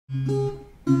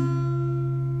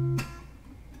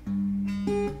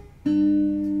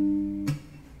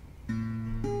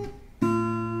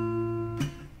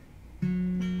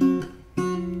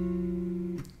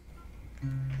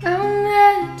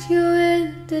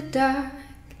the dark,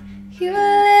 you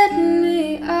lit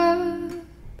me up.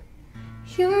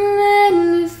 You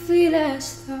made me feel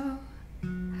as though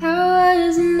I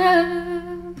was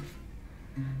enough.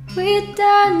 We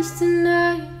danced the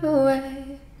night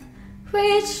away,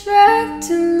 we drank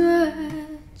too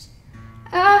much.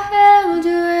 I held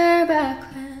your hair back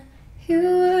when you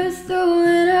were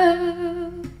throwing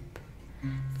up.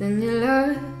 Then you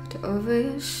looked over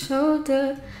your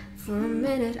shoulder. For a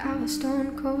minute I was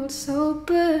stone cold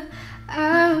sober.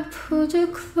 I pulled you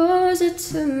closer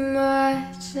to my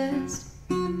chest.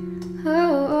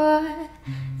 Oh,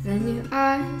 then you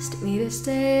asked me to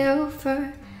stay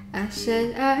over. I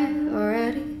said I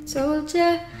already told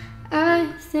you. I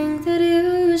think that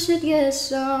you should get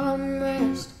some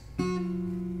rest.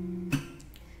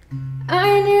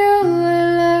 I knew I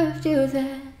loved you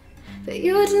then, but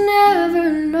you'd never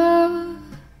know.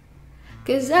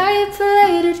 'Cause I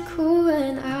played it cool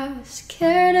and I was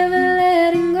scared of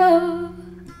letting go.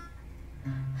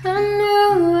 I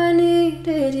knew I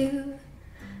needed you,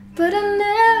 but I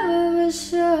never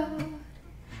showed.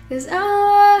 'Cause I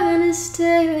wanna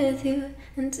stay with you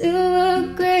until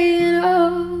we're gray and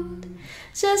old.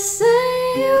 Just say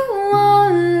you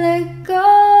won't let go.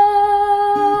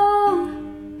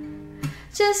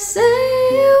 Just say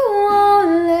you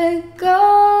won't let go.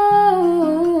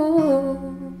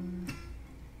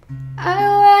 I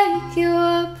wake you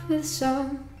up with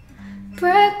some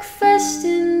breakfast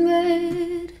in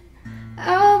bed.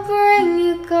 I'll bring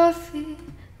you coffee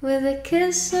with a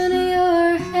kiss on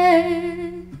your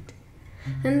head.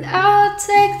 And I'll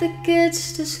take the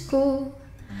kids to school,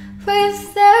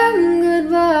 wave them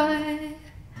goodbye.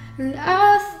 And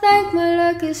I'll thank my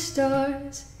lucky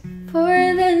stars for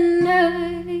the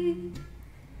night.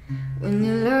 When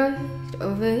you looked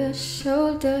over your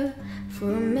shoulder,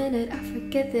 for a minute I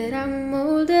forget that I'm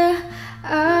older.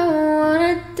 I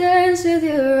wanna dance with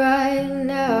you right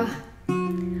now.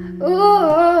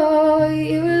 Oh,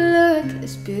 you look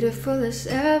as beautiful as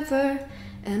ever,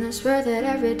 and I swear that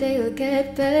every day you'll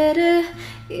get better.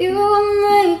 You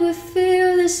make me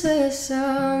feel this way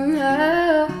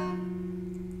somehow.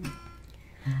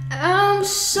 I'm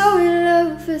so in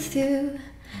love with you,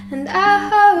 and I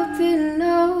hope you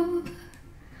know,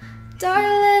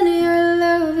 darling, your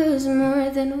love is more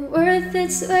than worth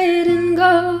its weight in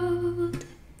gold.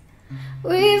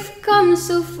 We've come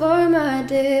so far, my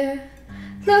dear,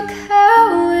 look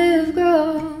how we've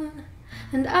grown.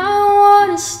 And I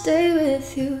wanna stay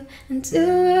with you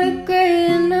until we're gray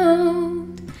and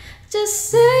old. Just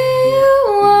say you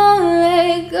won't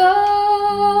let go.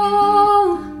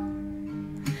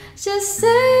 Just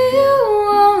say you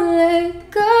won't let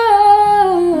go.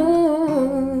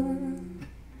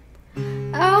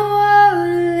 I wanna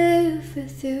live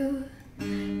with you,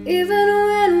 even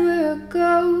when we're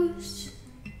ghosts.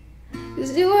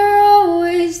 'Cause you were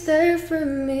always there for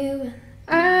me when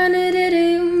I needed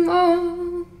you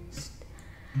most.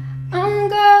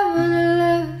 I'm gonna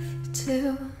love you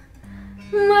till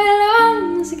my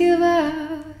lungs give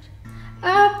out.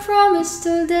 I promise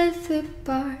till death we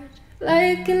part,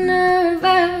 like in our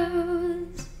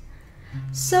vows.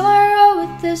 So I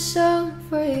wrote this song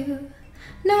for you.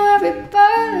 Now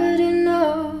everybody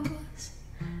knows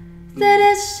that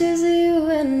it's just you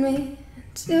and me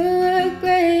until we're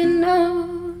gray and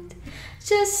old.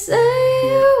 Just say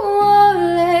you won't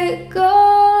let go.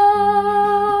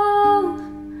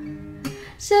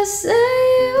 Just say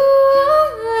you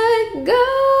won't let go.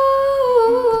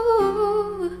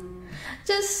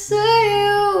 Just say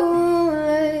you won't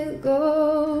let go.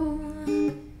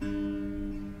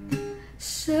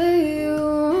 Say you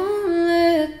won't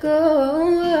let go.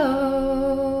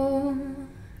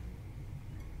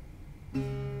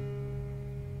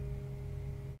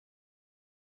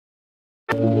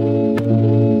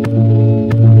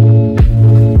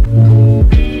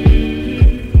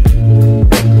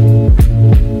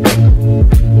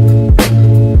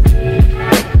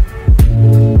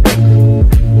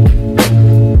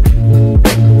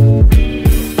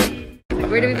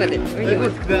 Where do we put it? Where do you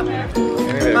want?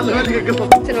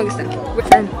 Saan mo gusto?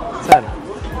 Saan? Saan?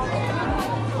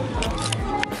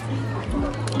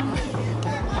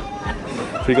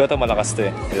 Feel ko ito malakas to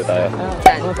eh. Dito tayo.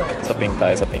 Saan? Sa pink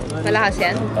tayo, sa pink. Malakas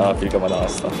yan? Feel ko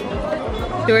malakas to.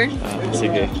 Sure?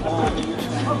 Sige.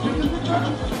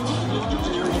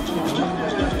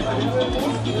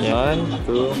 Yan,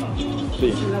 2,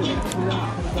 3.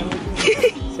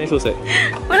 Saan yung susi?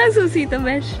 Walang susi to,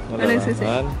 Besh. Walang susi.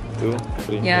 1, 2,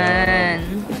 3. Yan.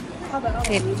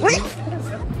 Wait.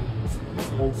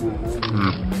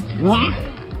 What?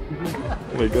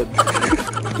 Oh my god.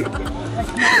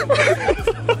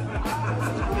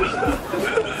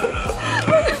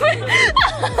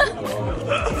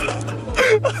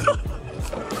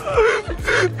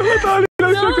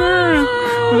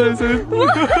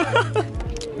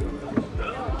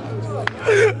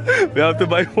 have to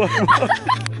buy one more.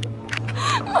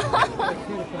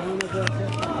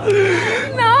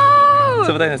 No!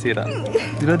 Saan ba tayo nasira?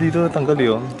 Dito, tanggal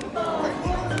yun.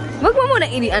 Wag mo muna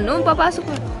ano, papasok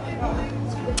mo.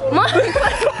 Ma!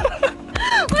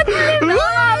 What is that?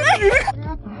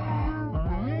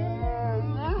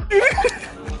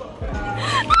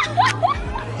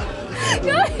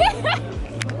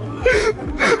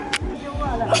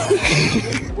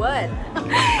 What?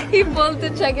 He pulled to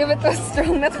check if it was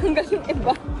strong. Natanggal yung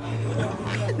iba.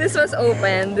 This was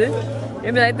opened.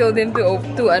 And then I told him to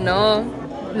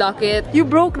lock it. You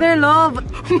broke their love!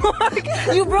 Mark!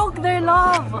 You broke their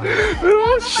love!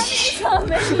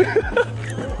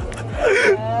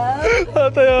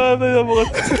 Tayo mo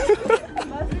kasi.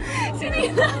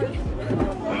 Sinihan!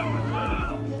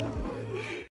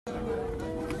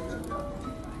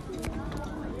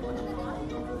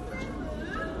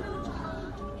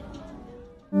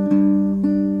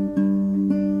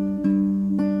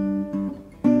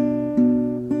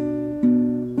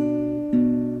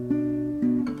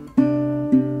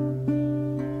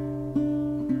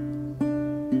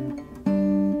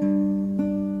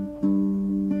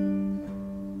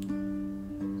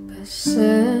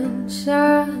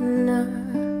 Pasensya na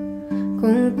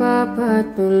kung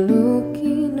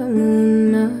papatulukin na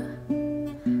muna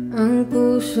ang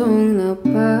pusong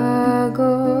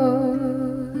napagod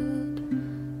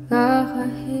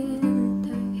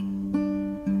kakahintay.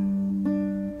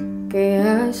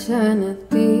 Kaya sa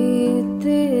natitirang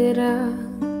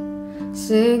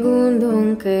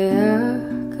segundong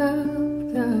kayakap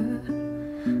ka,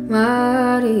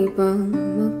 maaari bang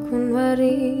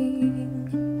magkunwaring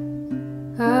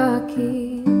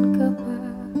akin ka pa?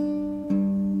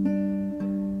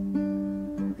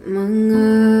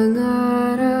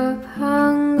 Mangangarap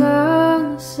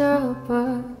hanggang sa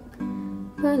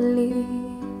pagbalik,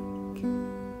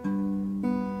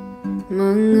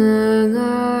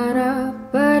 mangangarap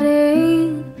pa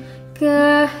rin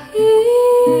kahit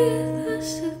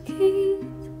masakit.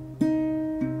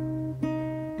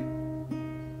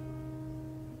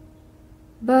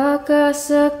 Baka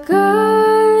sakaling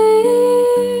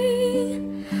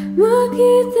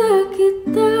makita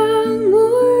kitang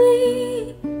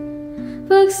muli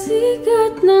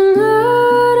pagsikat ng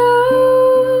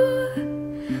araw,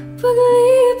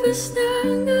 paglipas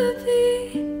ng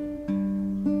gabi.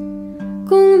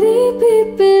 Kung di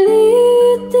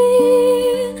pipilitin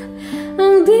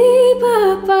ang di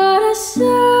ba para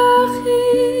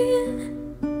sa'kin,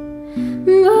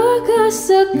 baka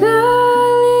sakaling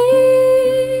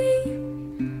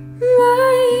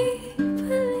may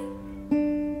balik.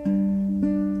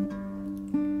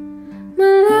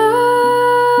 Malaya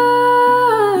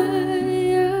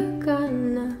ka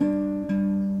na,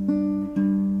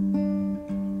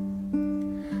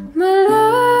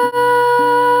 malaya.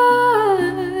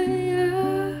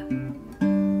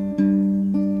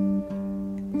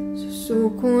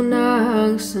 Susuko na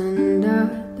ang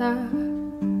sandata,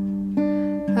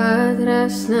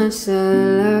 atras na sa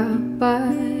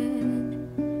lapad.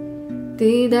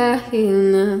 Di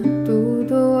dahil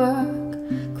natuduwag,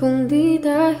 kundi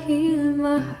dahil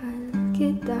mahal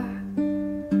kita.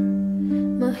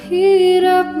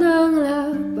 Mahirap ng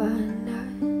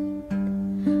labanan,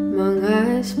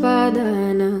 mga espada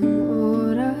ng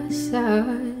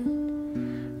orasan.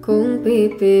 Kung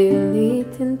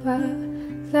pipilitin pa,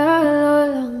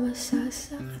 lalo lang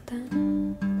masasaktan.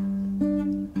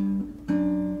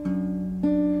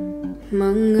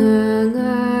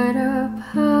 Mangangarap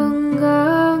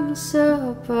hanggang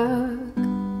sa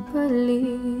pagbalik,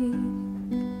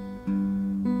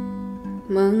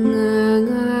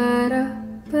 mangangarap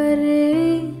pa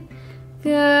rin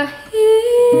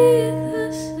kahit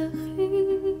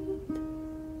masakit.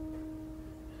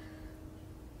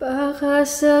 Baka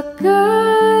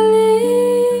sakaling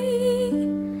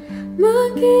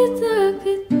makita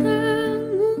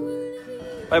kitang muli.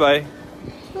 Bye-bye.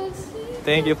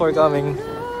 Thank you for coming.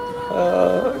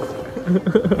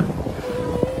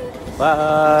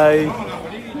 Bye.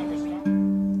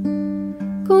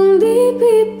 Kung di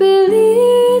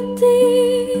pipilitin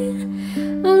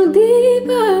ang di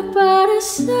ba para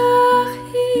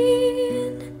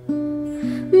sa'kin,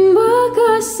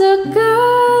 baka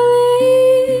sakaling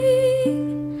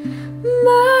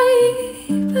may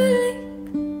balik.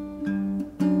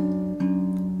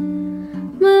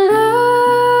 Malaya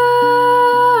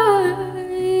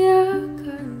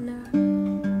ka na,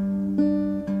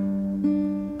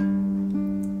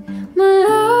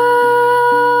 malaya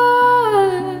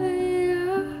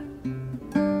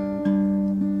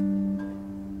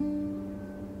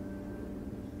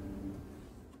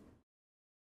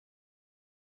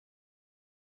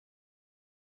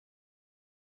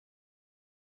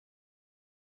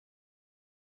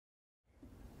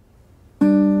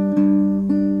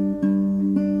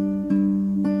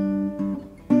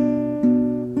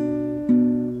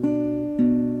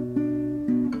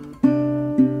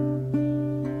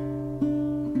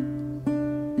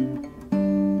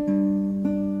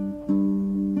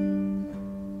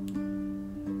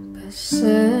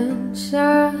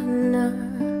Pasensya na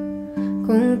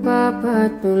kung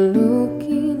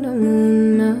papatulukin na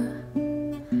muna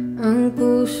ang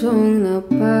pusong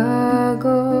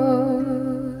napagod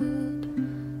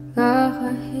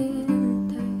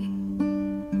kakahintay.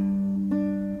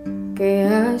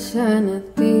 Kaya sa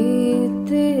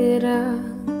natitirang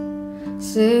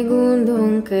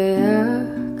segundong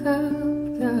kayakap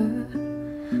ka,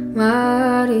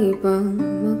 maaari bang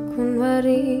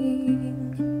magkunwaring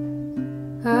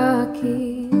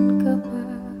akin ka pa?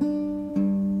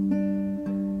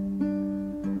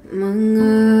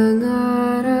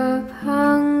 Mangangarap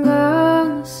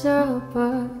hanggang sa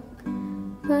pagbalik,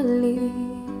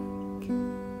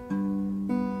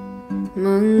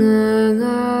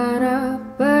 mangangarap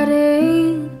pa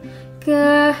rin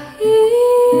kahit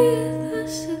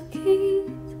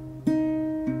masakit.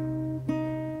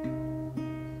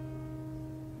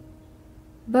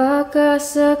 Baka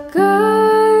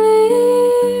sakaling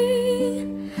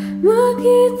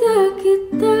makita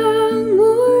kitang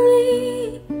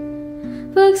muli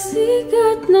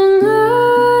pagsikat ng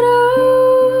araw,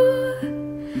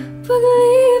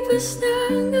 paglipas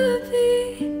ng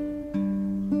gabi.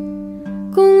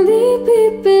 Kung di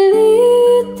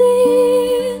pipilitin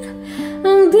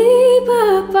ang di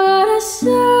ba para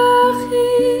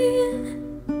sa'kin,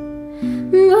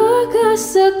 baka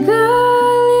sakaling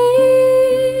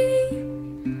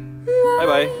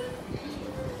Bye-bye.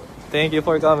 Thank you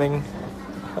for coming.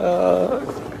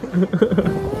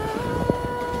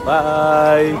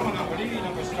 Bye.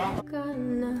 ka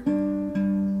na.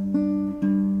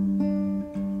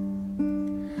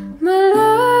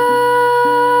 Malaya,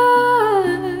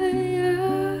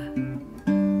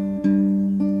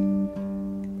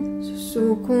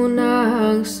 susuko na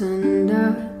ang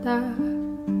sandata,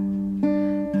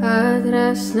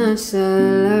 atras na sa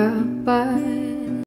lapay.